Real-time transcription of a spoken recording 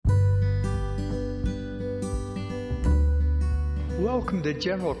Welcome to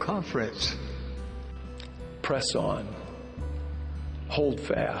General Conference. Press on. Hold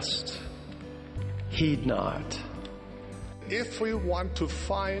fast. Heed not. If we want to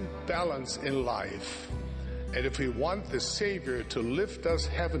find balance in life, and if we want the Savior to lift us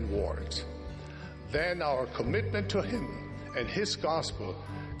heavenward, then our commitment to Him and His gospel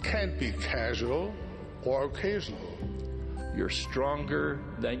can't be casual or occasional. You're stronger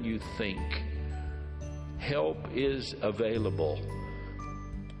than you think. Help is available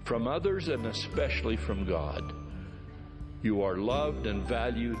from others and especially from God. You are loved and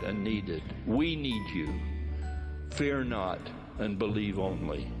valued and needed. We need you. Fear not and believe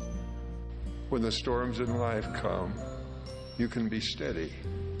only. When the storms in life come, you can be steady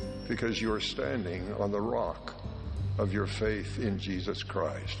because you're standing on the rock of your faith in Jesus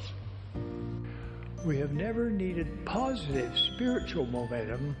Christ. We have never needed positive spiritual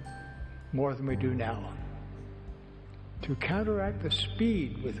momentum more than we do now. To counteract the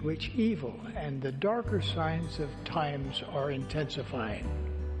speed with which evil and the darker signs of times are intensifying.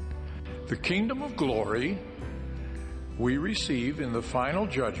 The kingdom of glory we receive in the final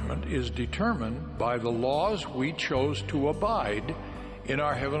judgment is determined by the laws we chose to abide in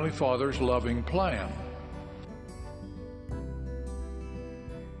our Heavenly Father's loving plan.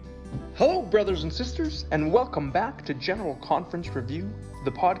 Hello, brothers and sisters, and welcome back to General Conference Review,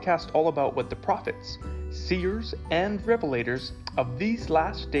 the podcast all about what the prophets, seers, and revelators of these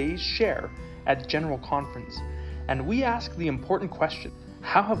last days share at General Conference. And we ask the important question,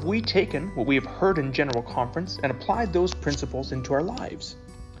 how have we taken what we have heard in General Conference and applied those principles into our lives?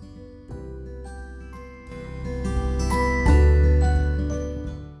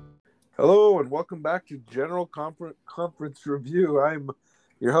 Hello, and welcome back to General Conference Review. I'm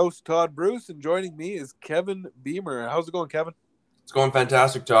your host, Todd Bruce, and joining me is Kevin Beamer. How's it going, Kevin? It's going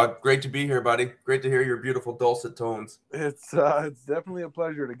fantastic, Todd. Great to be here, buddy. Great to hear your beautiful dulcet tones. It's definitely a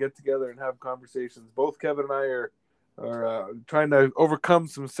pleasure to get together and have conversations. Both Kevin and I are trying to overcome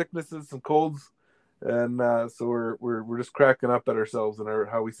some sicknesses, some colds, and so we're just cracking up at ourselves and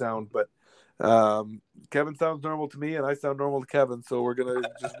how we sound. But Kevin sounds normal to me, and I sound normal to Kevin, so we're gonna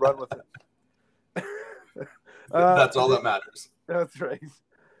just run with it. That's all that matters. That's right.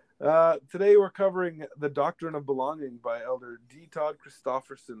 Today we're covering the Doctrine of Belonging by Elder Todd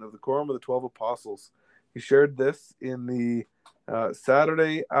Christofferson of the Quorum of the 12 Apostles. He shared this in the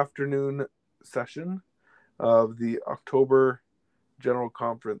Saturday afternoon session of the October General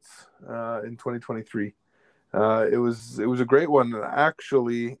Conference in 2023. It was a great one.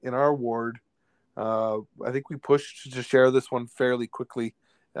 Actually, in our ward, I think we pushed to share this one fairly quickly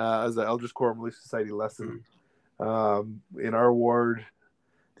as the Elders Quorum Relief Society lesson. In our ward,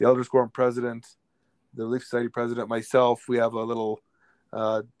 the Elders Quorum president, the Relief Society president, myself, we have a little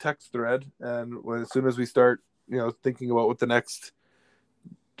text thread, and as soon as we start, thinking about what the next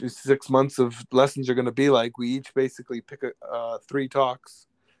 6 months of lessons are going to be like, we each basically pick 3 talks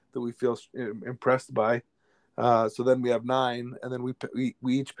that we feel impressed by. So then we have 9, and then we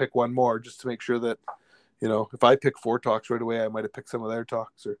each pick one more just to make sure that, if I pick 4 talks right away, I might have picked some of their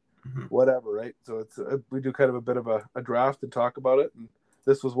talks or whatever, right? So it's we do kind of a bit of a draft and talk about it, and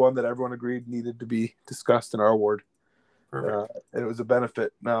this was one that everyone agreed needed to be discussed in our ward. And it was a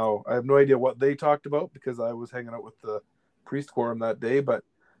benefit. Now, I have no idea what they talked about because I was hanging out with the priest quorum that day, but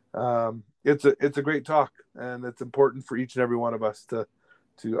it's a great talk, and it's important for each and every one of us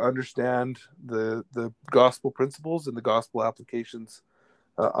to understand the gospel principles and the gospel applications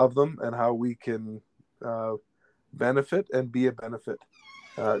of them, and how we can benefit and be a benefit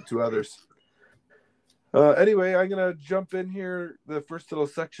to others. Anyway, I'm going to jump in here. The first little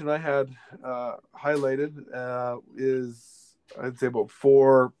section I had highlighted is, I'd say, about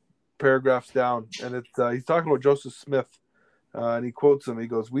 4 paragraphs down. And it's he's talking about Joseph Smith, and he quotes him. He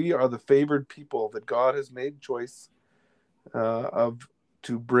goes, "We are the favored people that God has made choice of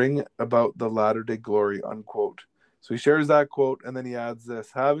to bring about the latter-day glory," unquote. So he shares that quote, and then he adds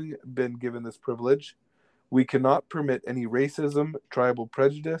this: "Having been given this privilege, we cannot permit any racism, tribal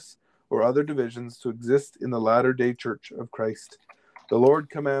prejudice, or other divisions to exist in the latter-day Church of Christ. The Lord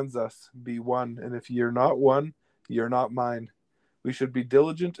commands us, be one, and if ye are not one, ye are not mine. We should be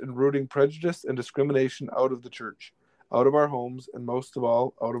diligent in rooting prejudice and discrimination out of the church, out of our homes, and most of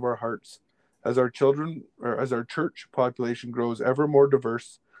all, out of our hearts. As our church population grows ever more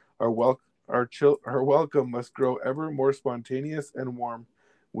diverse, our welcome must grow ever more spontaneous and warm.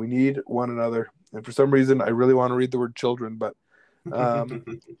 We need one another." And for some reason, I really want to read the word children, but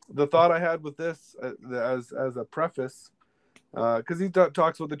the thought I had with this as a preface, because he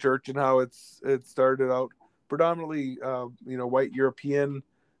talks about the church and how it started out predominantly white European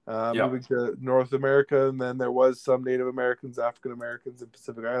moving to North America, and then there was some Native Americans, African Americans, and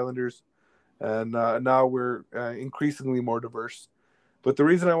Pacific Islanders, and now we're increasingly more diverse. But the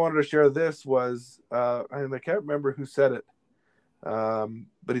reason I wanted to share this was, and I can't remember who said it,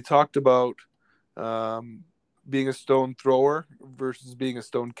 but he talked about being a stone thrower versus being a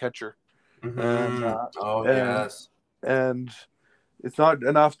stone catcher. Mm-hmm. Yes. And it's not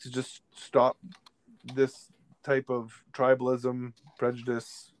enough to just stop this type of tribalism,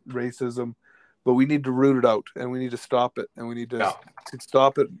 prejudice, racism, but we need to root it out, and we need to stop it, and we need to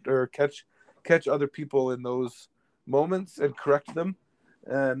stop it, or catch other people in those moments and correct them,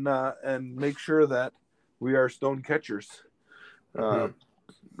 and make sure that we are stone catchers.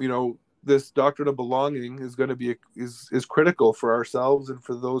 This doctrine of belonging is going to be is critical for ourselves and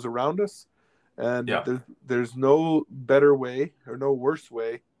for those around us, and there's no better way or no worse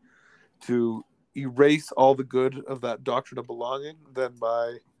way to erase all the good of that doctrine of belonging than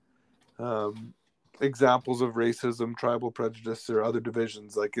by examples of racism, tribal prejudice, or other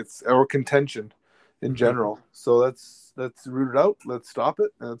divisions, like it's or contention in general. So let's root it out, let's stop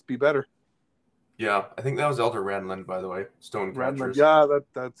it, and let's be better. Yeah, I think that was Elder Redland, by the way. Stone catchers. Yeah,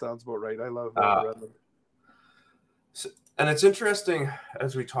 that sounds about right. I love Elder Redland. And it's interesting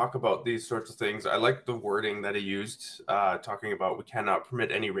as we talk about these sorts of things. I like the wording that he used, talking about we cannot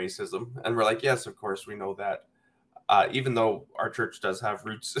permit any racism. And we're like, yes, of course, we know that. Even though our church does have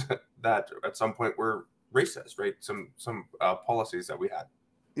roots that at some point were racist, right? Some policies that we had.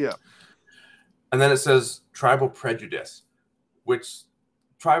 Yeah. And then it says tribal prejudice, which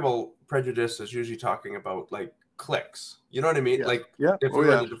tribal prejudice is usually talking about like cliques. You know what I mean? Yeah. Like if we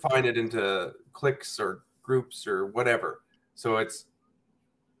were to define it into cliques or groups or whatever. So it's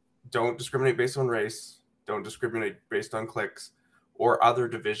don't discriminate based on race, don't discriminate based on cliques or other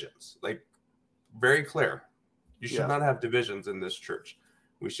divisions. Like very clear. You should not have divisions in this church.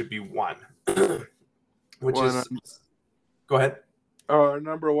 We should be one. Go ahead. Our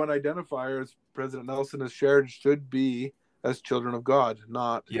number one identifier, as President Nelson has shared, should be as children of God,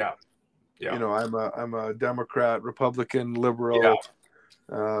 not I'm a Democrat, Republican, liberal,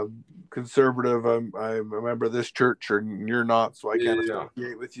 conservative. I'm a member of this church, or you're not, so I can't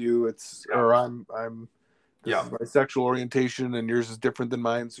associate with you. It's or I'm this is my sexual orientation, and yours is different than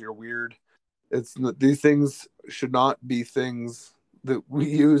mine, so you're weird. These things should not be things that we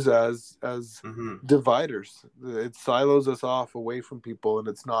use as dividers. It silos us off away from people, and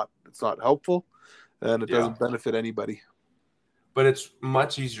it's not helpful, and it doesn't benefit anybody. But it's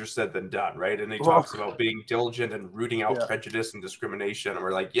much easier said than done, right? And he talks about being diligent and rooting out prejudice and discrimination. And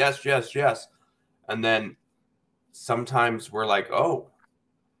we're like, yes. And then sometimes we're like, oh,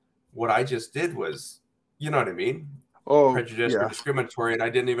 what I just did was, you know what I mean? Prejudice or discriminatory, and I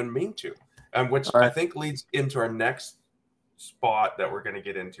didn't even mean to. And which I think leads into our next spot that we're going to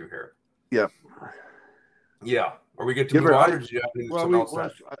get into here. Yeah. Are we good to move on, or do you have something else?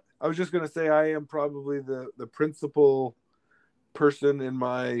 I was just going to say I am probably the principal person in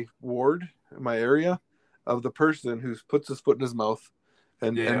my ward, in my area, of the person who puts his foot in his mouth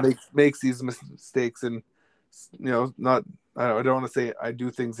and makes these mistakes. And not I don't want to say I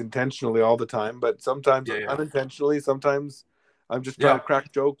do things intentionally all the time, but sometimes unintentionally. Sometimes I'm just trying to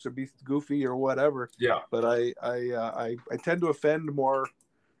crack jokes or be goofy or whatever. But I tend to offend more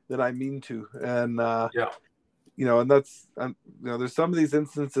than I mean to, and and that's there's some of these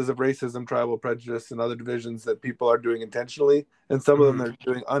instances of racism, tribal prejudice, and other divisions that people are doing intentionally, and some of them they're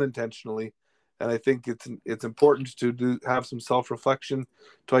doing unintentionally. And I think it's important to have some self-reflection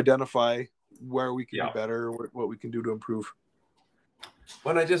to identify where we can be better, what we can do to improve.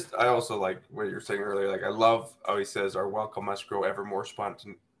 When I also like what you were saying earlier. Like I love how he says our welcome must grow ever more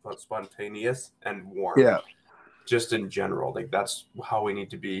spontaneous and warm. Yeah, just in general, like that's how we need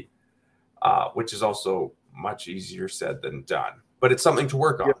to be, which is also much easier said than done. But it's something to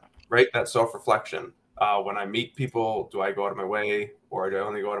work on, right? That self-reflection. When I meet people, do I go out of my way, or do I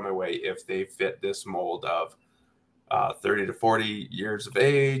only go out of my way if they fit this mold of 30 to 40 years of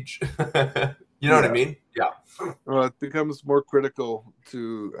age? You know what I mean? Yeah. Well, it becomes more critical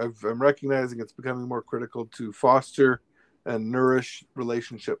I'm recognizing it's becoming more critical to foster and nourish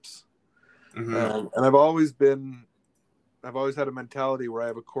relationships. And I've always had a mentality where I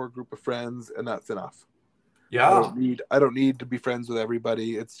have a core group of friends, and that's enough. Yeah. I don't need to be friends with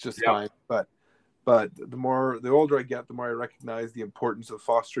everybody. It's just fine. But the older I get, the more I recognize the importance of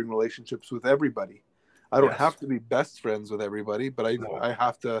fostering relationships with everybody. I don't have to be best friends with everybody, but I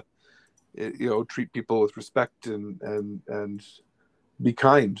have to treat people with respect and be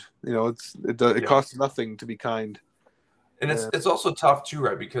kind. It costs nothing to be kind. And it's also tough too,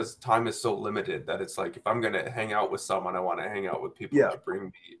 right? Because time is so limited that it's like, if I'm going to hang out with someone, I want to hang out with people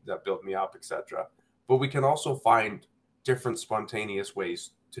that build me up, etc. But we can also find different spontaneous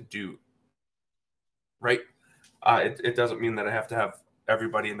ways to do, right? It doesn't mean that I have to have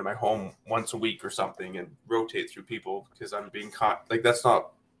everybody into my home once a week or something and rotate through people because I'm being caught. Like, that's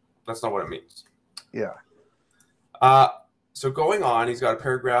not what it means. Yeah. So going on, he's got a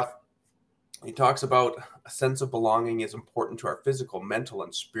paragraph. He talks about a sense of belonging is important to our physical, mental,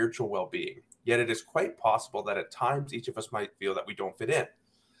 and spiritual well-being. Yet it is quite possible that at times each of us might feel that we don't fit in.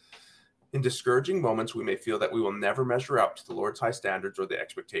 In discouraging moments, we may feel that we will never measure up to the Lord's high standards or the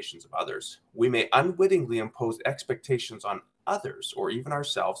expectations of others. We may unwittingly impose expectations on others or even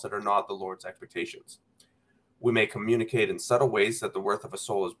ourselves that are not the Lord's expectations. We may communicate in subtle ways that the worth of a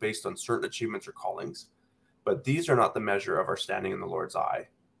soul is based on certain achievements or callings, but these are not the measure of our standing in the Lord's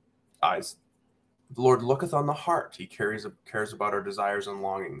eyes. The Lord looketh on the heart. He cares about our desires and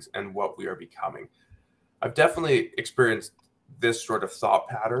longings and what we are becoming. I've definitely experienced this sort of thought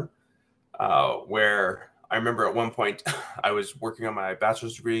pattern where I remember at one point I was working on my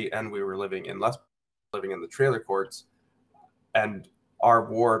bachelor's degree and we were living in the trailer courts, and our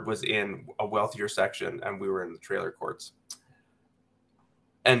ward was in a wealthier section and we were in the trailer courts.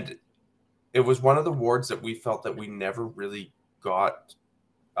 And it was one of the wards that we felt that we never really got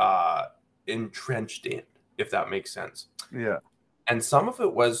entrenched in, if that makes sense. Yeah. And some of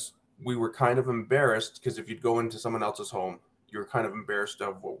it was we were kind of embarrassed because if you'd go into someone else's home, you were kind of embarrassed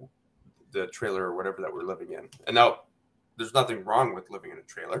of the trailer or whatever that we're living in. And now there's nothing wrong with living in a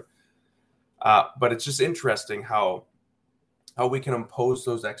trailer, but it's just interesting how we can impose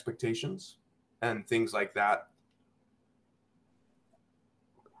those expectations and things like that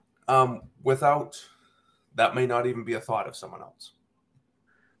without that may not even be a thought of someone else.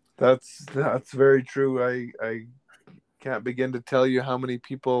 That's very true. I can't begin to tell you how many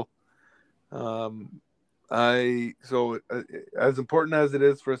people as important as it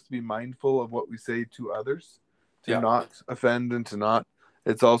is for us to be mindful of what we say to others, to not offend and to not,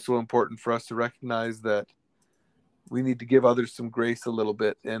 it's also important for us to recognize that we need to give others some grace a little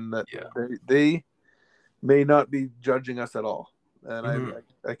bit, and that they may not be judging us at all. And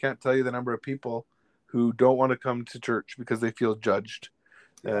I can't tell you the number of people who don't want to come to church because they feel judged.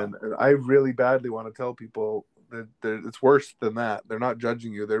 And I really badly want to tell people that it's worse than that. They're not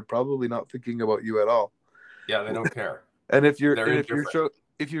judging you. They're probably not thinking about you at all. Yeah, they don't care. And if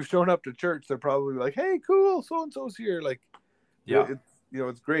you've shown up to church, they're probably like, "Hey, cool, so and so's here." Like,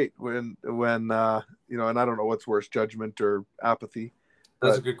 it's great when and I don't know what's worse, judgment or apathy.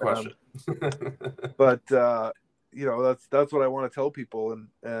 That's a good question. But that's what I want to tell people,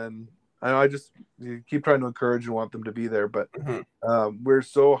 and I just keep trying to encourage and want them to be there. But we're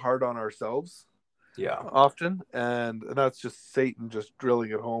so hard on ourselves, often, and that's just Satan just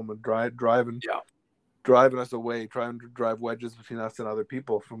drilling it home and driving us away, trying to drive wedges between us and other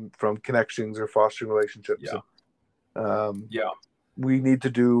people from connections or fostering relationships. We need to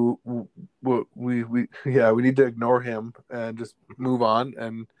do what we need to ignore him and just move on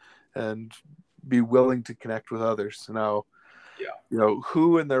and be willing to connect with others. Now,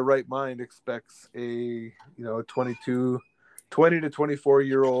 who in their right mind expects a 20 to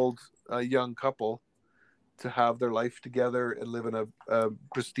 24-year-old young couple to have their life together and live in a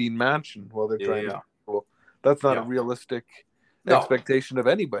pristine mansion while they're trying to? That's not a realistic expectation of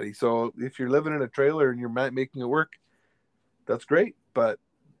anybody. So if you're living in a trailer and you're making it work, that's great. But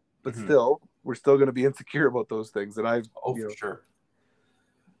still, we're still going to be insecure about those things. And for sure.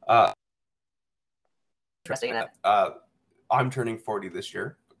 Interesting. I'm turning 40 this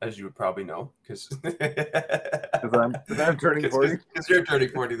year, as you would probably know, because I'm turning 40. Because you're turning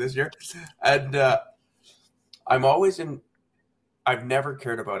 40 this year, and I've never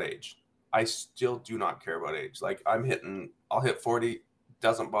cared about age. I still do not care about age. Like I'll hit 40,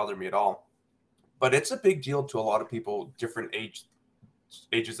 doesn't bother me at all. But it's a big deal to a lot of people, different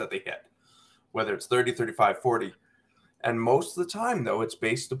ages that they hit, whether it's 30, 35, 40. And most of the time, though, it's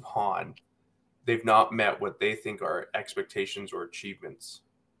based upon they've not met what they think are expectations or achievements.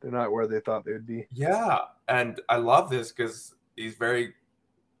 They're not where they thought they would be. Yeah. And I love this because he's very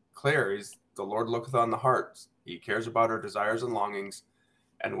clear. The Lord looketh on the heart. He cares about our desires and longings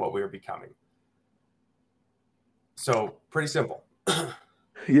and what we are becoming. So pretty simple.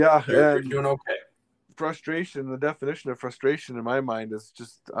 You're doing okay. Frustration, the definition of frustration in my mind is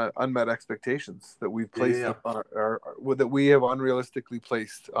just unmet expectations that we've placed on that we have unrealistically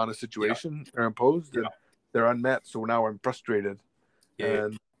placed on a situation or imposed, and they're unmet. So now I'm frustrated,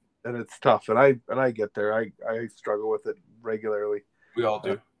 and it's tough. And I get there. I struggle with it regularly. We all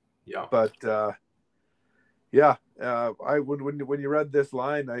do. But Yeah, I when you read this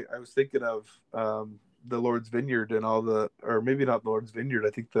line, I was thinking of the Lord's Vineyard and all the, or maybe not the Lord's Vineyard. I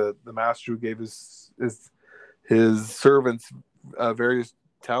think the master who gave his servants various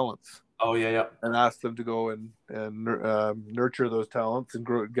talents. Oh yeah. And asked them to go and nurture those talents and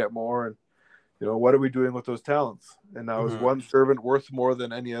grow, get more. And what are we doing with those talents? And now is one servant worth more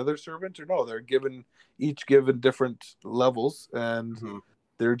than any other servant, or no? They're each given different levels, and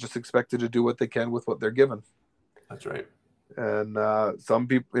they're just expected to do what they can with what they're given. That's right. And some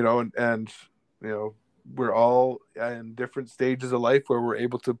people, and we're all in different stages of life where we're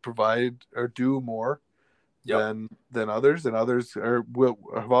able to provide or do more than others, and others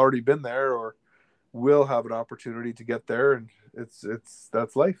have already been there or will have an opportunity to get there. And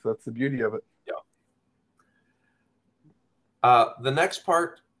that's life. That's the beauty of it. The next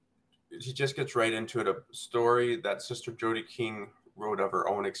part, she just gets right into it. A story that Sister Jody King wrote of her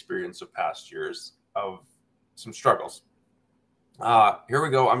own experience of past years of some struggles. Here we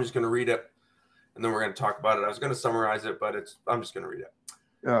go. I'm just going to read it, and then we're going to talk about it. I was going to summarize it, but I'm just going to read it.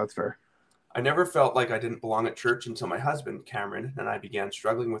 Yeah, that's fair. I never felt like I didn't belong at church until my husband, Cameron, and I began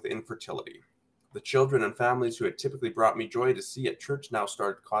struggling with infertility. The children and families who had typically brought me joy to see at church now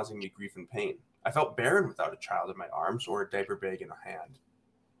started causing me grief and pain. I felt barren without a child in my arms or a diaper bag in a hand.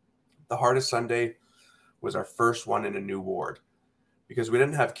 The hardest Sunday was our first one in a new ward. Because we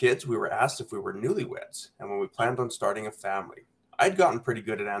didn't have kids, we were asked if we were newlyweds and when we planned on starting a family. I'd gotten pretty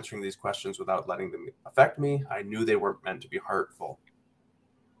good at answering these questions without letting them affect me. I knew they weren't meant to be hurtful.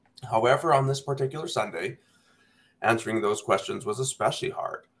 However, on this particular Sunday, answering those questions was especially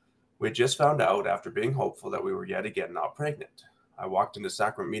hard. We had just found out after being hopeful that we were yet again not pregnant. I walked into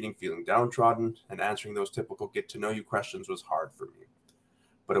sacrament meeting feeling downtrodden, and answering those typical get-to-know-you questions was hard for me.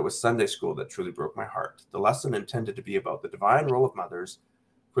 But it was Sunday school that truly broke my heart. The lesson, intended to be about the divine role of mothers,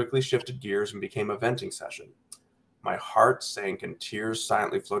 quickly shifted gears and became a venting session. My heart sank and tears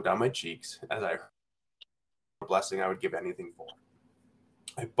silently flowed down my cheeks as I heard a blessing I would give anything for.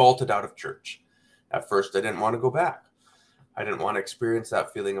 I bolted out of church. At first, I didn't want to go back. I didn't want to experience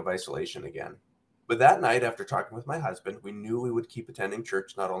that feeling of isolation again. But that night, after talking with my husband, we knew we would keep attending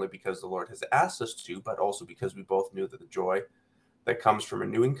church, not only because the Lord has asked us to, but also because we both knew that the joy that comes from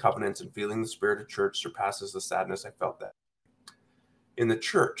renewing covenants and feeling the spirit of church surpasses the sadness I felt that. In the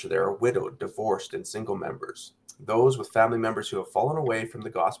church, there are widowed, divorced, and single members. Those with family members who have fallen away from the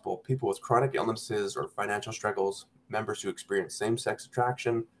gospel, people with chronic illnesses or financial struggles, members who experience same-sex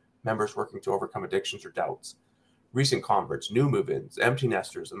attraction, members working to overcome addictions or doubts, recent converts, new move-ins, empty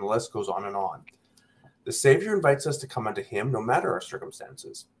nesters, and the list goes on and on. The Savior invites us to come unto him no matter our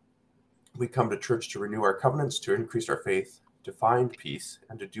circumstances. We come to church to renew our covenants, to increase our faith, to find peace,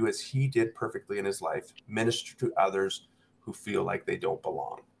 and to do as he did perfectly in his life, minister to others who feel like they don't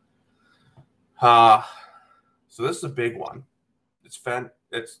belong. So this is a big one. It's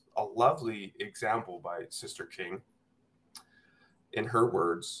a lovely example by Sister King, in her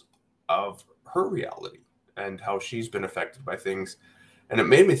words, of her reality and how she's been affected by things. And it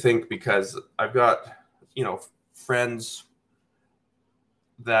made me think, because I've got, friends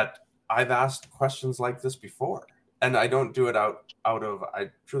that I've asked questions like this before. And I don't do it out of, I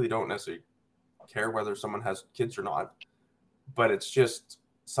truly don't necessarily care whether someone has kids or not, but it's just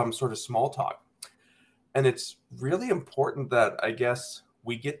some sort of small talk. And it's really important that, I guess,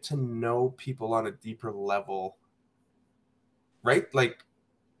 we get to know people on a deeper level, right?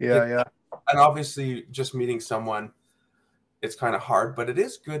 Yeah. And obviously just meeting someone, it's kind of hard, but it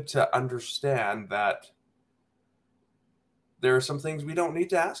is good to understand that there are some things we don't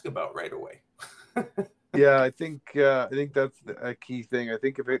need to ask about right away. Yeah, I think that's a key thing. I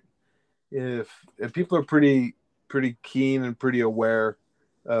think if people are pretty keen and pretty aware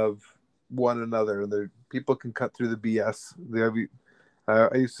of one another, and people can cut through the BS.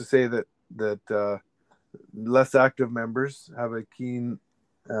 I used to say that less active members have a keen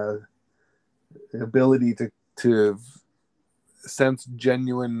ability to sense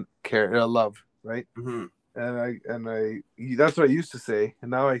genuine care, love, right? Mm-hmm. And I that's what I used to say, and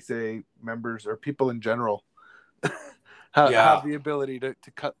now I say members or people in general have the ability to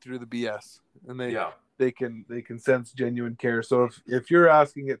cut through the BS, and they can sense genuine care. So if you're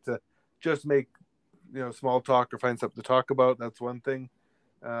asking it to just make small talk or find something to talk about, that's one thing.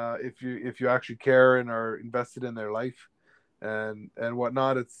 If you actually care and are invested in their life and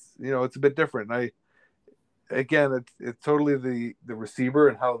whatnot, it's it's a bit different. Again, it's totally the receiver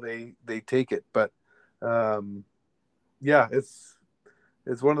and how they take it, but it's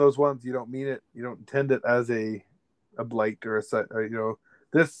one of those ones, you don't mean it, you don't intend it as a blight or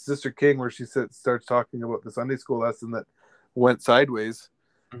this Sister King, where she starts talking about the Sunday school lesson that went sideways.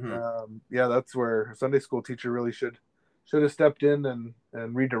 Yeah, that's where a Sunday school teacher really should have stepped in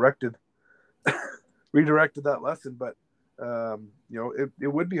and redirected that lesson. But it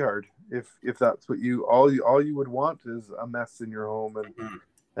would be hard if that's what all you would want is a mess in your home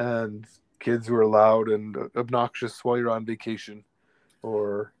and kids who are loud and obnoxious while you're on vacation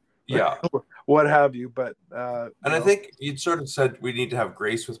or what have you. But I think you'd sort of said we need to have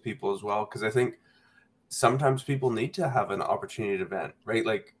grace with people as well, because I think sometimes people need to have an opportunity to vent, right?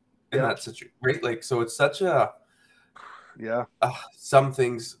 Like in that situation, right? Like, so it's such a some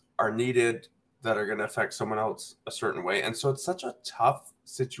things are needed that are going to affect someone else a certain way, and so it's such a tough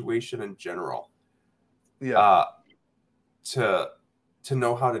situation in general. To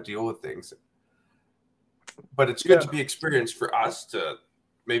know how to deal with things, but it's good to be experienced for us to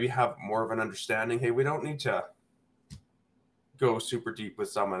maybe have more of an understanding. Hey, we don't need to go super deep with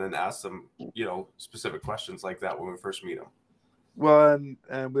someone and ask them, specific questions like that when we first meet them. Well,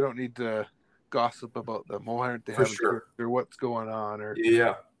 and we don't need to gossip about them. Why aren't they having kids, or what's going on, or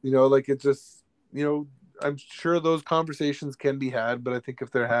like it just I'm sure those conversations can be had, but I think if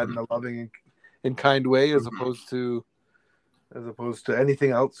they're had in a loving and kind way, as opposed to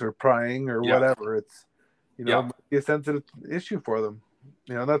anything else or prying or whatever, it's be a sensitive issue for them.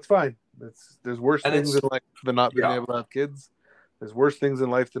 That's fine. There's worse things in life than not being able to have kids. There's worse things in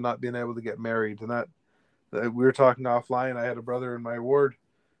life than not being able to get married. And that we were talking offline. I had a brother in my ward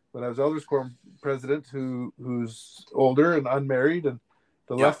when I was Elders Quorum president who's older and unmarried, and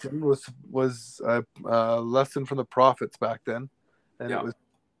the lesson was a lesson from the prophets back then, and it was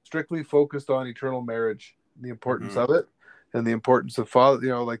strictly focused on eternal marriage, the importance of it, and the importance of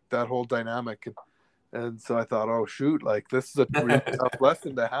father. Like that whole dynamic. And so I thought, oh shoot, like this is a really tough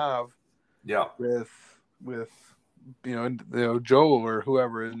lesson to have. With Joe or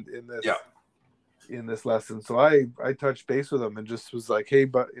whoever in this lesson. So I touched base with him and just was like, hey,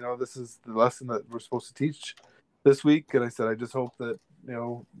 but this is the lesson that we're supposed to teach this week. And I said, I just hope that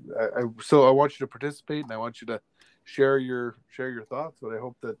I want you to participate and I want you to share your thoughts. But I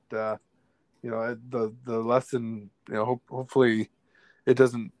hope that the lesson, hopefully it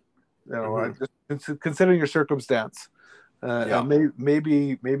doesn't. Considering your circumstance, and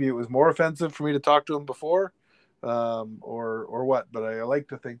maybe it was more offensive for me to talk to him before, or what. But I like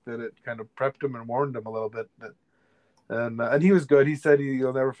to think that it kind of prepped him and warned him a little bit. And he was good. He said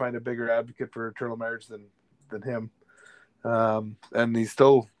you'll never find a bigger advocate for eternal marriage than him. And he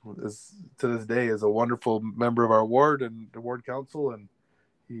still is to this day is a wonderful member of our ward and the ward council, and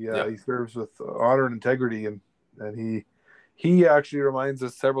he serves with honor and integrity, and he actually reminds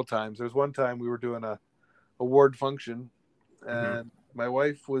us several times. There's one time we were doing a ward function, and my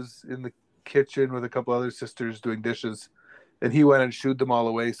wife was in the kitchen with a couple other sisters doing dishes, and he went and shooed them all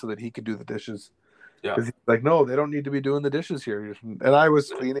away so that he could do the dishes. Because he's like, no, they don't need to be doing the dishes here. And I was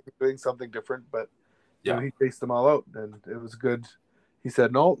cleaning, doing something different, but he chased them all out, and it was good. He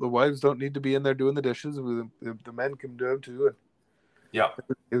said, no, the wives don't need to be in there doing the dishes. The men can do them too. And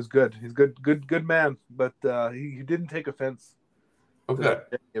it was good. He's good man, but he didn't take offense. Okay.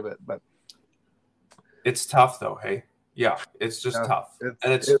 Of it, but it's tough though. Hey, it's just tough,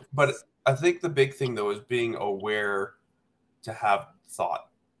 but I think the big thing though is being aware to have thought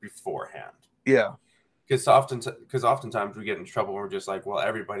beforehand. Yeah, because oftentimes we get in trouble when we're just like, well,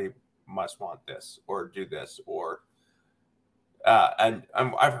 everybody must want this or do this or, and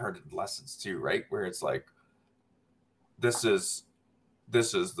I've heard lessons too, right, where it's like, this is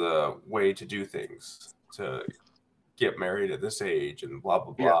the way to do things, to get married at this age and blah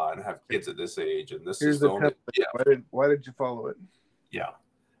blah blah, and have kids at this age, and this is the only why did you follow it?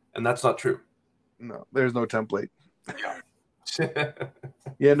 And that's not true. No, there's no template.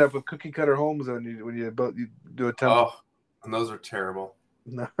 You end up with cookie cutter homes when you do a template. Oh, and those are terrible.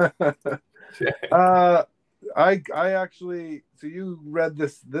 I actually, so you read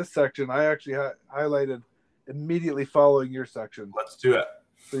this section. I actually highlighted immediately following your section. Let's do it.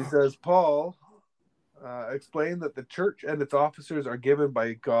 So he says, Paul explained that the church and its officers are given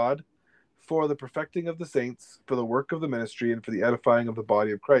by God for the perfecting of the saints, for the work of the ministry, and for the edifying of the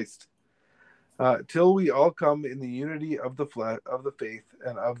body of Christ, till we all come in the unity of the faith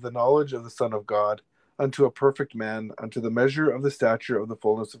and of the knowledge of the Son of God, unto a perfect man, unto the measure of the stature of the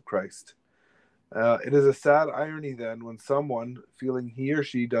fullness of Christ. It is a sad irony then when someone, feeling he or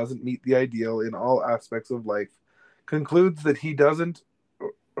she doesn't meet the ideal in all aspects of life, concludes that he doesn't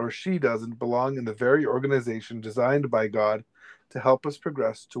or she doesn't belong in the very organization designed by God to help us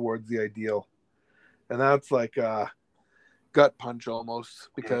progress towards the ideal. And that's like a gut punch almost,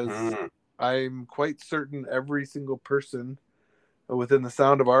 because I'm quite certain every single person within the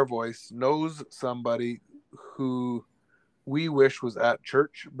sound of our voice knows somebody who we wish was at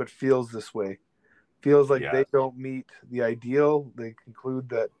church, but feels this way. Feels like Yeah. they don't meet the ideal. They conclude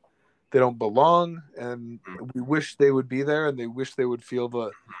that they don't belong, and we wish they would be there, and they wish they would feel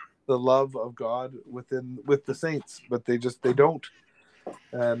the love of God with the saints, but they don't.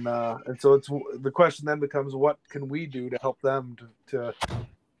 And so the question then becomes, what can we do to help them to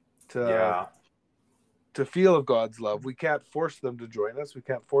feel of God's love? We can't force them to join us. We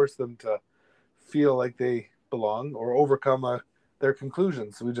can't force them to feel like they belong or overcome their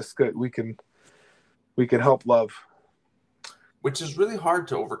conclusions. We can help love. Which is really hard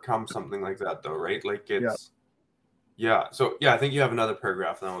to overcome something like that, though, right? Like it's So I think you have another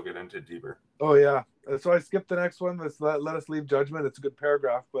paragraph, and then we'll get into it deeper. Oh yeah. So I skipped the next one. Let us leave judgment. It's a good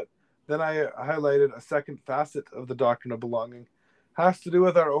paragraph, but then I highlighted a second facet of the doctrine of belonging. Has to do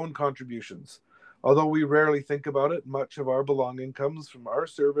with our own contributions. Although we rarely think about it, much of our belonging comes from our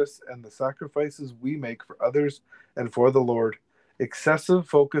service and the sacrifices we make for others and for the Lord. Excessive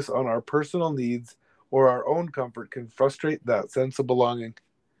focus on our personal needs or our own comfort can frustrate that sense of belonging.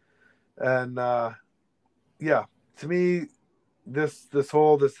 And to me, this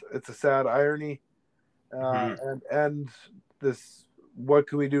it's a sad irony, and this, what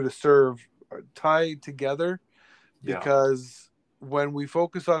can we do to serve, tie together, because when we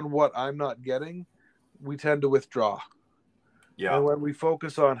focus on what I'm not getting, we tend to withdraw. Yeah. And when we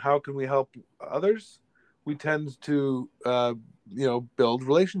focus on how can we help others, we tend to build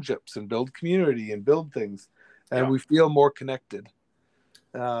relationships and build community and build things, and we feel more connected.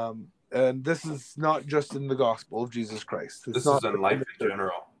 And this is not just in the gospel of Jesus Christ. This is in life in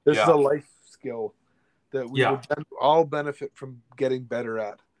general. This is a life skill that we would all benefit from getting better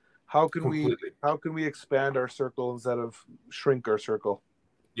at. How can we expand our circle instead of shrink our circle?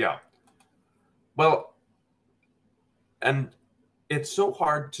 Yeah. Well, and it's so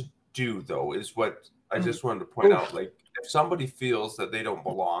hard to do, though, is what I just wanted to point out. Like, if somebody feels that they don't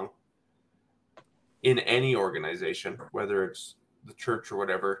belong in any organization, whether it's the church or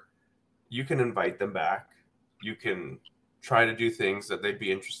whatever, you can invite them back. You can try to do things that they'd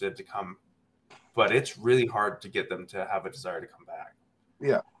be interested to come, but it's really hard to get them to have a desire to come back.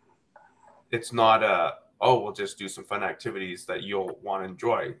 Yeah. It's not we'll just do some fun activities that you'll want to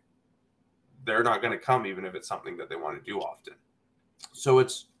enjoy. They're not going to come even if it's something that they want to do often. So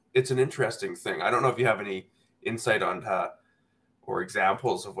it's an interesting thing. I don't know if you have any insight on or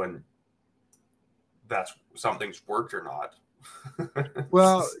examples of when that's something's worked or not.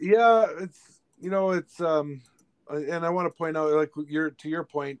 Well, yeah, it's and I want to point out, like, to your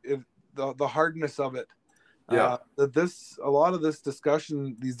point, the hardness of it. That a lot of these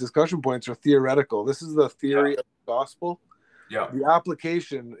discussion points are theoretical. This is the theory of the gospel. Yeah. The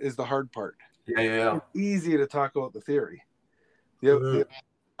application is the hard part. Yeah. It's easy to talk about the theory.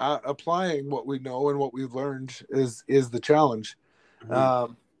 Applying what we know and what we've learned is the challenge.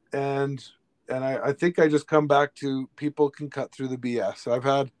 Mm-hmm. And I think I just come back to people can cut through the BS.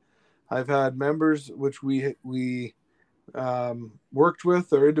 I've had members which we worked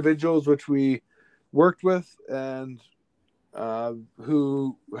with, or individuals which we worked with, and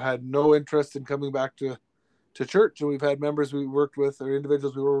who had no interest in coming back to church. And we've had members we worked with, or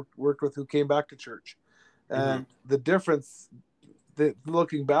individuals we worked with, who came back to church. And the difference,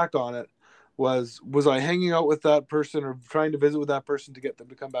 looking back on it, was I hanging out with that person or trying to visit with that person to get them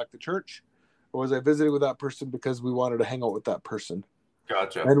to come back to church? Or was I visiting with that person because we wanted to hang out with that person?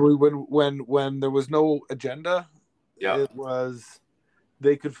 Gotcha. And when there was no agenda, it was,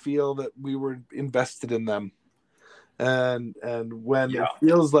 they could feel that we were invested in them. And when it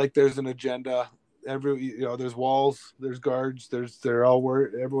feels like there's an agenda, there's walls, there's guards, they're all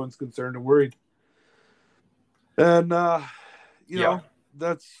worried, everyone's concerned and worried. And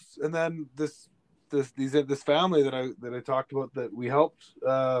that's, and then this family that I talked about, that we helped,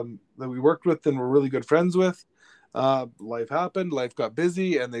 that we worked with and were really good friends with, life happened, life got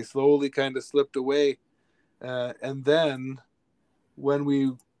busy, and they slowly kind of slipped away. And then when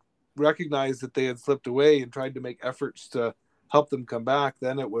we recognized that they had slipped away and tried to make efforts to help them come back,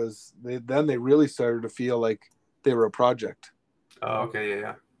 then they really started to feel like they were a project. Oh, okay.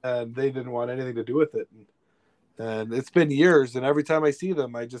 Yeah. And they didn't want anything to do with it. And it's been years, and every time I see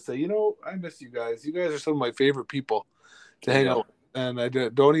them, I just say, I miss you guys. You guys are some of my favorite people to hang out with. And I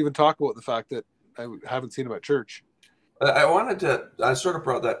don't even talk about the fact that I haven't seen them at church. I sort of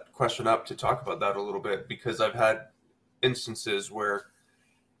brought that question up to talk about that a little bit, because I've had instances where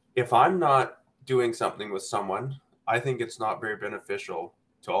if I'm not doing something with someone, I think it's not very beneficial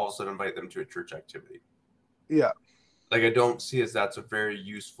to all of a sudden invite them to a church activity. Yeah. Like, I don't see as that's a very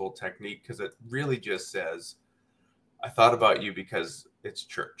useful technique, because it really just says, I thought about you because it's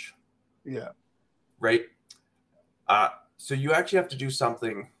church. Yeah. Right? So you actually have to do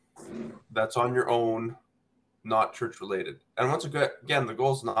something that's on your own, not church related. And once again, the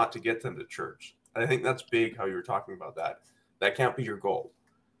goal is not to get them to church. I think that's big how you were talking about that. That can't be your goal.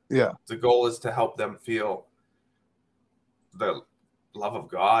 Yeah. The goal is to help them feel the love of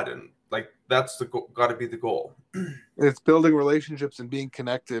God, and like that's got to be the goal. It's building relationships and being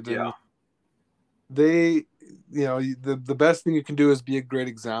connected. And Yeah. they, the best thing you can do is be a great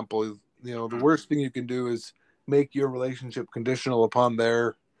example. The worst thing you can do is make your relationship conditional upon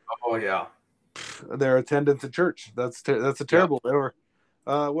their attendance at church. That's a terrible. Or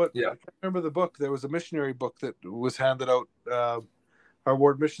I can't remember the book. There was a missionary book that was handed out. Our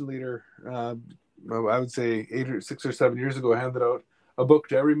ward mission leader, I would say 6 or 7 years ago, handed out a book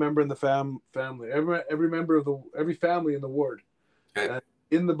to every member in the family, every member of every family in the ward. Okay.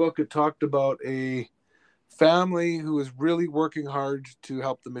 In the book, it talked about a family who was really working hard to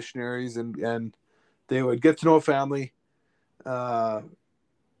help the missionaries, and they would get to know a family, have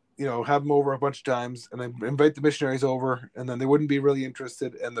them over a bunch of times, and then invite the missionaries over, and then they wouldn't be really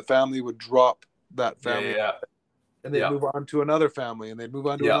interested, and the family would drop that family, and they'd move on to another family, and they'd move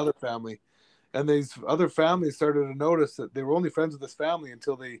on to another family, and these other families started to notice that they were only friends with this family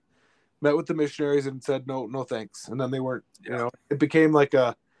until they met with the missionaries and said no thanks, and then they weren't. It became like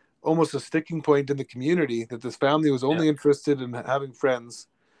almost a sticking point in the community that this family was only interested in having friends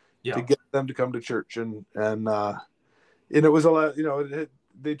to get them to come to church, and it was a lot.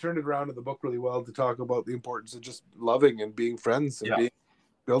 They turned it around in the book really well to talk about the importance of just loving and being friends and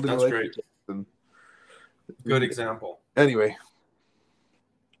building relationships. And good example. Anyway,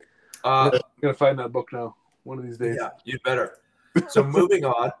 I'm gonna find that book now one of these days. Yeah, you better. So moving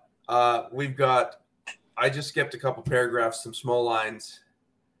on, we've got. I just skipped a couple paragraphs, some small lines,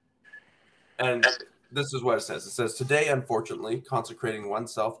 and this is what it says. It says, today, unfortunately, consecrating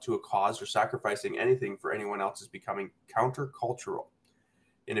oneself to a cause or sacrificing anything for anyone else is becoming countercultural.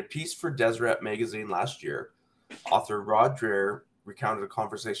 In a piece for Deseret magazine last year, author Rod Dreher recounted a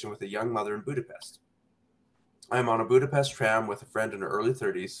conversation with a young mother in Budapest. I am on a Budapest tram with a friend in her early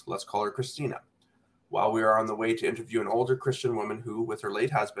 30s. Let's call her Christina. While we are on the way to interview an older Christian woman who, with her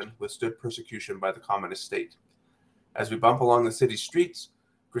late husband, withstood persecution by the communist state. As we bump along the city streets,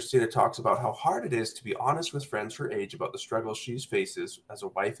 Christina talks about how hard it is to be honest with friends her age about the struggles she faces as a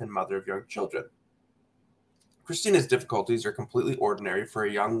wife and mother of young children. Christina's difficulties are completely ordinary for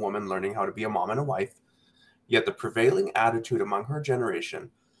a young woman learning how to be a mom and a wife, yet the prevailing attitude among her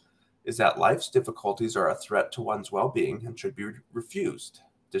generation is that life's difficulties are a threat to one's well-being and should be refused.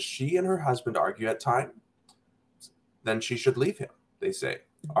 Does she and her husband argue at times? Then she should leave him, they say.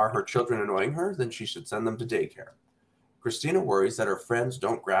 Are her children annoying her? Then she should send them to daycare. Christina worries that her friends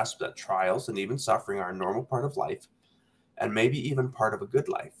don't grasp that trials and even suffering are a normal part of life, and maybe even part of a good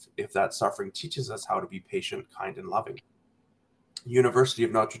life, if that suffering teaches us how to be patient, kind, and loving. University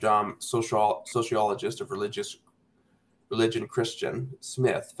of Notre Dame sociologist of religion Christian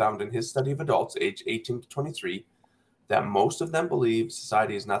Smith found in his study of adults aged 18 to 23 that most of them believe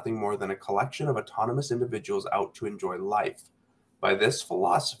society is nothing more than a collection of autonomous individuals out to enjoy life. By this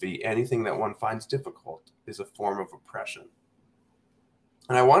philosophy, anything that one finds difficult is a form of oppression.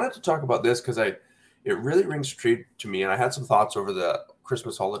 And I wanted to talk about this because it really rings true to me, and I had some thoughts over the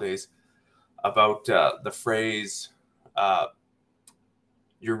Christmas holidays about the phrase,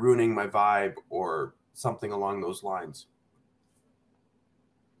 you're ruining my vibe, or something along those lines.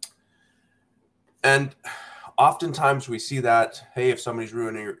 And oftentimes we see that, hey, if somebody's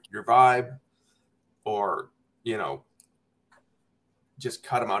ruining your vibe, or, just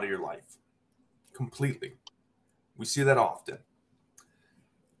cut them out of your life completely. We see that often.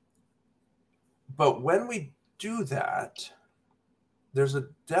 But when we do that, there's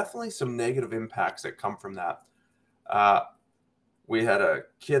definitely some negative impacts that come from that. We had a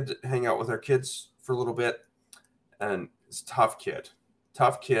kid hang out with our kids for a little bit, and it's a tough kid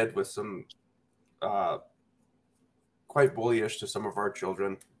with some quite bullyish to some of our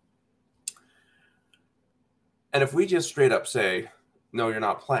children. And if we just straight up say, no, you're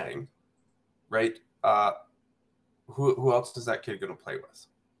not playing, right? Who else is that kid going to play with?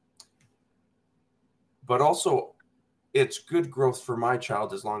 But also, it's good growth for my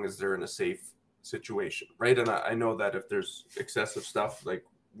child as long as they're in a safe situation, right? And I know that if there's excessive stuff, like,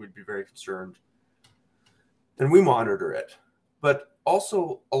 we'd be very concerned. And we monitor it. But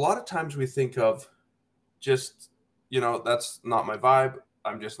also, a lot of times we think of just, that's not my vibe.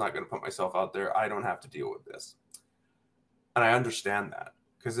 I'm just not going to put myself out there. I don't have to deal with this. And I understand that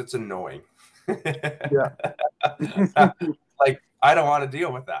because it's annoying. Yeah. Like, I don't want to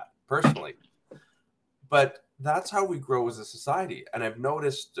deal with that personally. But that's how we grow as a society. And I've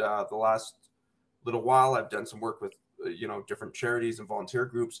noticed the last little while, I've done some work with different charities and volunteer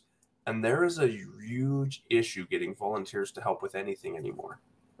groups, and there is a huge issue getting volunteers to help with anything anymore.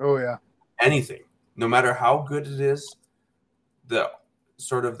 Oh yeah. Anything, no matter how good it is. The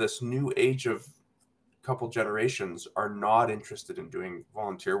sort of this new age of couple generations are not interested in doing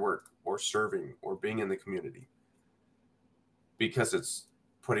volunteer work or serving or being in the community because it's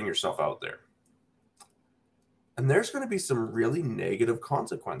putting yourself out there. And there's going to be some really negative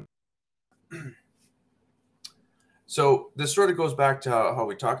consequences. So this sort of goes back to how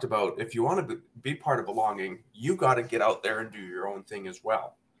we talked about, if you want to be part of belonging, you got to get out there and do your own thing as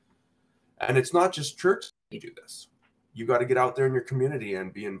well. And it's not just church that do this. You got to get out there in your community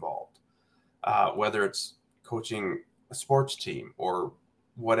and be involved. Whether it's coaching a sports team or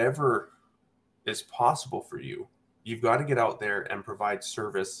whatever is possible for you, you've got to get out there and provide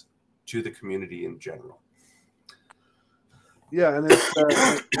service to the community in general. Yeah, and it's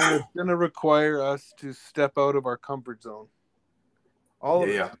going to require us to step out of our comfort zone. All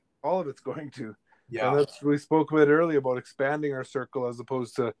of it's going to. Yeah. And that's, we spoke about earlier about expanding our circle as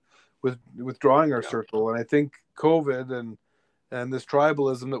opposed to withdrawing our circle. And I think COVID and this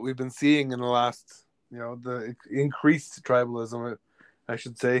tribalism that we've been seeing in the last, the increased tribalism, I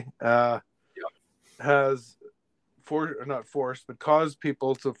should say, has not forced, but caused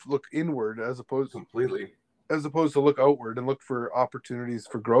people to look inward as opposed to look outward and look for opportunities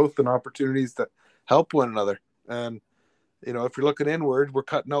for growth and opportunities to help one another. And, if you're looking inward, we're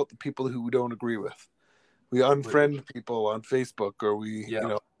cutting out the people who we don't agree with. We unfriend people on Facebook, or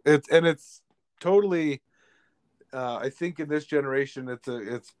it's totally, I think in this generation,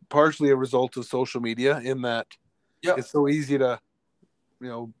 it's partially a result of social media in that it's so easy to,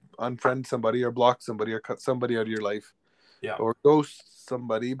 unfriend somebody or block somebody or cut somebody out of your life, or ghost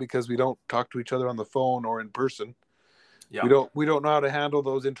somebody because we don't talk to each other on the phone or in person. We don't know how to handle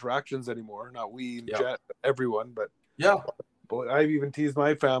those interactions anymore. Not we, everyone, but I've even teased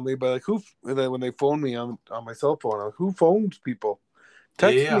my family by when they phone me on my cell phone, I'm like, who phones people?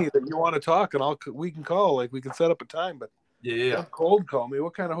 Text me that you want to talk, and we can call. Like, we can set up a time, but don't cold call me.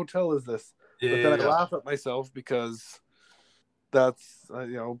 What kind of hotel is this? But then I laugh at myself because that's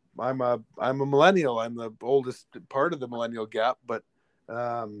I'm a millennial. I'm the oldest part of the millennial gap, but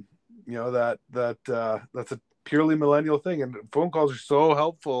that's a purely millennial thing. And phone calls are so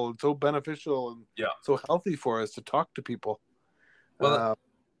helpful and so beneficial and so healthy for us to talk to people. Well,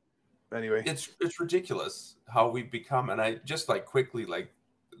 anyway, it's ridiculous how we've become. And I just quickly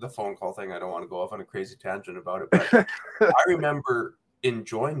the phone call thing. I don't want to go off on a crazy tangent about it, but I remember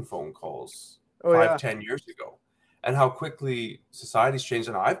enjoying phone calls 10 years ago, and how quickly society's changed.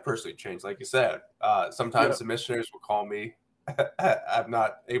 And I've personally changed, like you said. Sometimes the missionaries will call me. I'm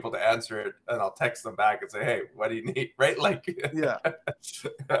not able to answer it, and I'll text them back and say, "Hey, what do you need?" Right?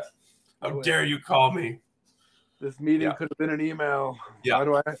 How dare you call me? This meeting could have been an email. Why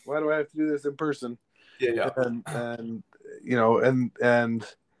do I have to do this in person? And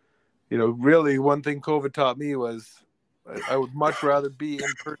really one thing COVID taught me was I would much rather be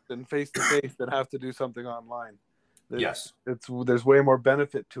in person, face to face, than have to do something online. There's way more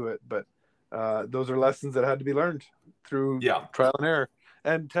benefit to it, but those are lessons that had to be learned through trial and error.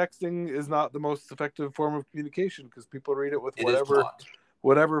 And texting is not the most effective form of communication because people read it with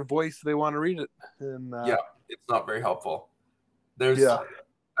whatever voice they want to read it. And it's not very helpful.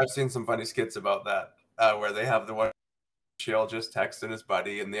 I've seen some funny skits about that where they have the one chill just texting his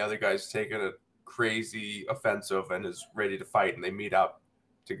buddy, and the other guy's taking it crazy offensive and is ready to fight, and they meet up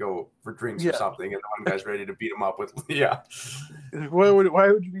to go for drinks or something, and the one guy's ready to beat him up with Why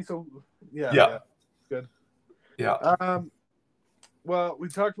would you be so good? Well, we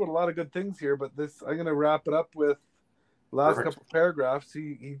talked about a lot of good things here, but I'm going to wrap it up with last couple paragraphs.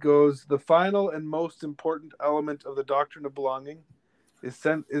 He goes, the final and most important element of the doctrine of belonging is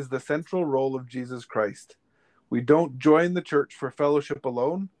the central role of Jesus Christ. We don't join the church for fellowship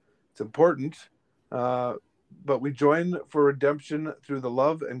alone. It's important, but we join for redemption through the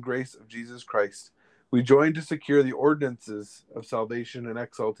love and grace of Jesus Christ. We join to secure the ordinances of salvation and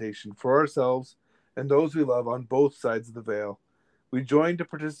exaltation for ourselves and those we love on both sides of the veil. We join to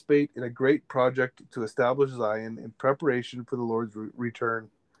participate in a great project to establish Zion in preparation for the Lord's return.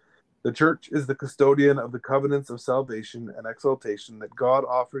 The church is the custodian of the covenants of salvation and exaltation that God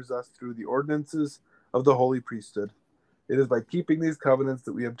offers us through the ordinances of the holy priesthood. It is by keeping these covenants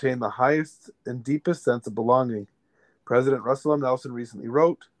that we obtain the highest and deepest sense of belonging. President Russell M. Nelson recently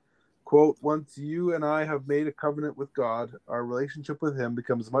wrote, quote, once you and I have made a covenant with God, our relationship with him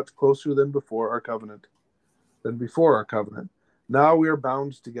becomes much closer than before our covenant. Now we are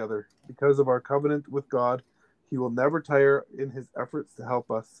bound together. Because of our covenant with God, he will never tire in his efforts to help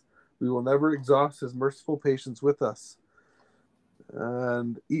us. We will never exhaust his merciful patience with us.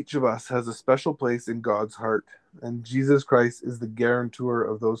 And each of us has a special place in God's heart. And Jesus Christ is the guarantor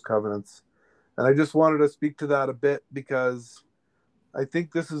of those covenants. And I just wanted to speak to that a bit because I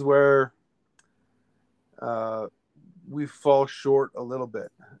think this is where we fall short a little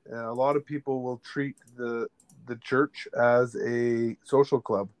bit. A lot of people will treat the church as a social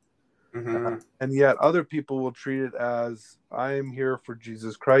club. And yet other people will treat it as, I'm here for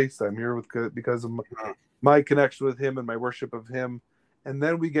Jesus Christ. I'm here because of my connection with him and my worship of him. And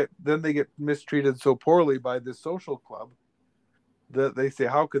then they get mistreated so poorly by this social club that they say,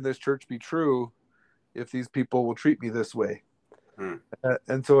 how can this church be true if these people will treat me this way?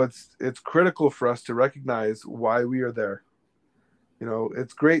 And so it's critical for us to recognize why we are there. You know,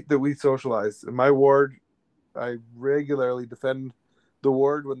 it's great that we socialize. In my ward, I regularly defend the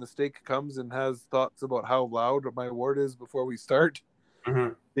ward when the stake comes and has thoughts about how loud my ward is before we start,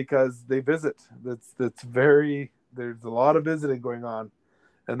 because they visit. There's a lot of visiting going on,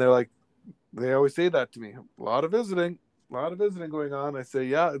 and they always say that to me. A lot of visiting going on. I say,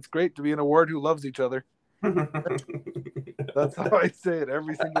 yeah, it's great to be in a ward who loves each other. That's how I say it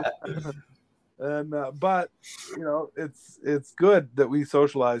every single time. And but you know, it's good that we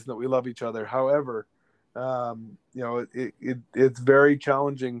socialize and that we love each other. However, you know, it's very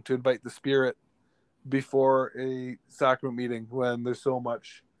challenging to invite the Spirit before a sacrament meeting when there's so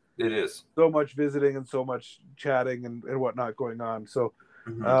much visiting and so much chatting and whatnot going on. So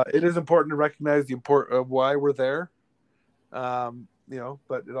it is important to recognize the importance of why we're there. You know,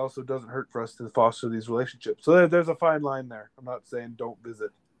 but it also doesn't hurt for us to foster these relationships. So there's a fine line there. I'm not saying don't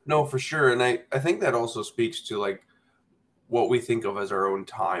visit. No, for sure. And I think that also speaks to like what we think of as our own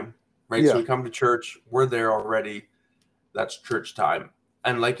time, right? Yeah. So we come to church, we're there already. That's church time.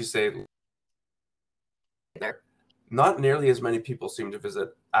 And like you say, not nearly as many people seem to visit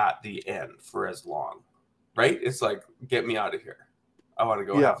at the end for as long, right? It's like, get me out of here. I want to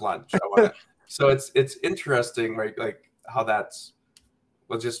go have lunch. So it's interesting, right? Like how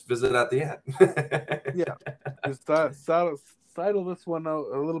we'll just visit at the end. Just settle this one out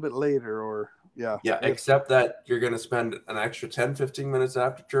a little bit later, or except that you're going to spend an extra 10-15 minutes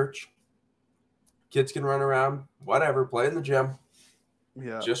after church. Kids can run around, whatever, play in the gym.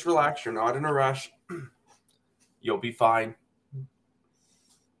 Just relax. You're not in a rush. You'll be fine.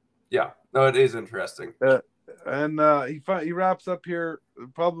 No, it is interesting. And he wraps up here,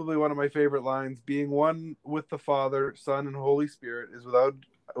 probably one of my favorite lines: being one with the Father, Son, and Holy Spirit is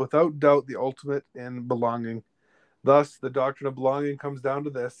without doubt the ultimate in belonging. Thus, the doctrine of belonging comes down to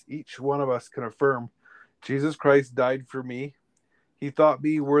this: each one of us can affirm, Jesus Christ died for me. He thought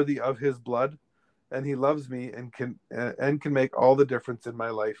me worthy of his blood, and he loves me and can make all the difference in my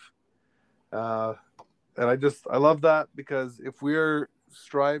life. And I love that, because if we're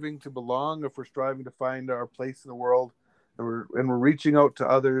striving to belong, if we're striving to find our place in the world, and we're reaching out to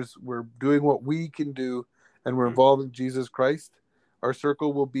others, we're doing what we can do, and we're involving Jesus Christ, our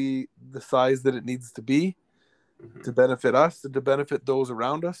circle will be the size that it needs to be to benefit us and to benefit those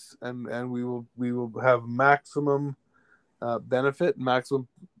around us, and we will have maximum benefit, maximum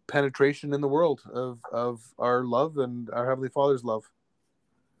penetration in the world of our love and our Heavenly Father's love.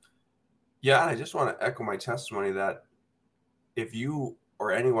 Yeah, and I just want to echo my testimony that if you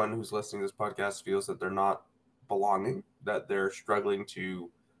or anyone who's listening to this podcast feels that they're not belonging, that they're struggling to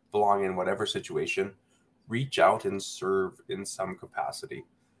belong in whatever situation, reach out and serve in some capacity,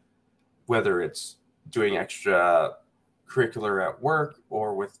 whether it's doing extra curricular at work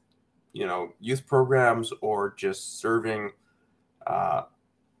or with, you know, youth programs, or just serving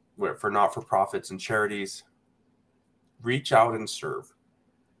for not-for-profits and charities. Reach out and serve,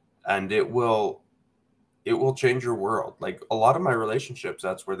 and it will change your world. Like a lot of my relationships,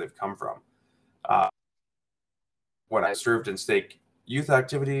 that's where they've come from. When I served in stake youth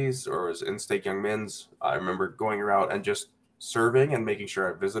activities or was in stake young men's, I remember going around and just serving and making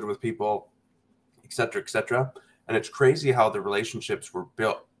sure I visited with people, et cetera, et cetera. And it's crazy how the relationships were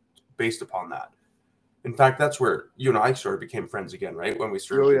built based upon that. In fact, that's where you and I sort of became friends again, right? When we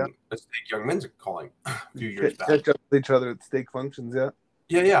served in a stake young men's calling a few years back. Catch up with each other at stake functions,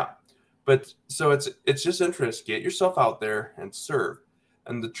 Yeah. But so it's just interesting. Get yourself out there and serve.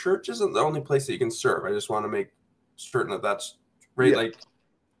 And the church isn't the only place that you can serve. I just want to make certain that that's right. Yeah. Like,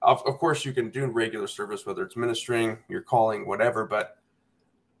 of course, you can do regular service, whether it's ministering, your calling, whatever. But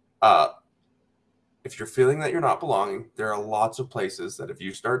if you're feeling that you're not belonging, there are lots of places that if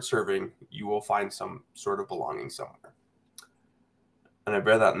you start serving, you will find some sort of belonging somewhere. And I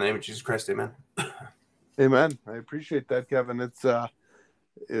bear that in the name of Jesus Christ. Amen. Amen. I appreciate that, Kevin. It's a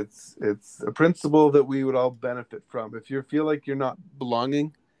principle that we would all benefit from. If you feel like you're not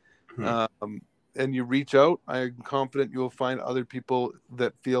belonging, and you reach out, I'm confident you'll find other people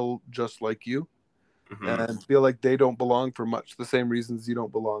that feel just like you and feel like they don't belong for much the same reasons you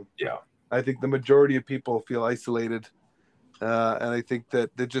don't belong. Yeah. I think the majority of people feel isolated, and I think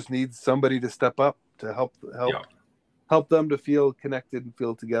that they just need somebody to step up to help them to feel connected and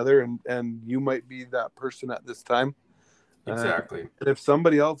feel together, and you might be that person at this time. Exactly. And if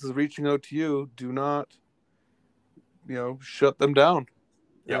somebody else is reaching out to you, do not, shut them down.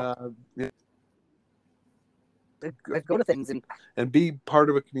 Yeah. Go to things and be part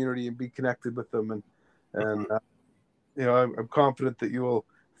of a community and be connected with them, and I'm confident that you will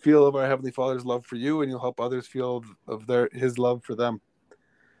feel of our Heavenly Father's love for you, and you'll help others feel of His love for them.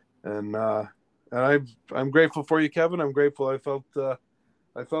 And I'm grateful for you, Kevin. I'm grateful. I felt a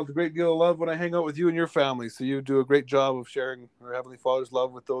great deal of love when I hang out with you and your family. So you do a great job of sharing our Heavenly Father's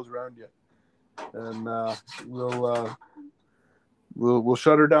love with those around you. And we'll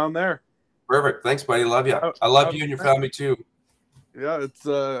shut her down there. Perfect. Thanks, buddy. Love you. I love you and your family too. Yeah, it's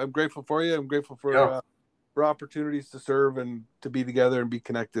I'm grateful for you. I'm grateful for opportunities to serve and to be together and be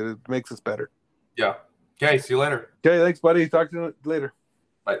connected. It makes us better. Yeah. Okay. See you later. Okay. Thanks, buddy. Talk to you later.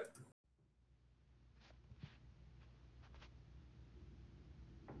 Bye.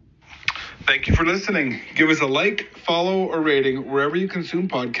 Thank you for listening. Give us a like, follow, or rating wherever you consume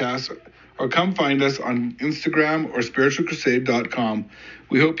podcasts, or come find us on Instagram or spiritualcrusade.com.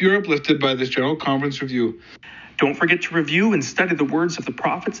 We hope you're uplifted by this General Conference review. Don't forget to review and study the words of the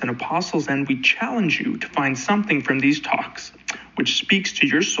prophets and apostles, and we challenge you to find something from these talks which speaks to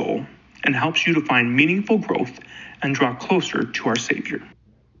your soul and helps you to find meaningful growth and draw closer to our Savior.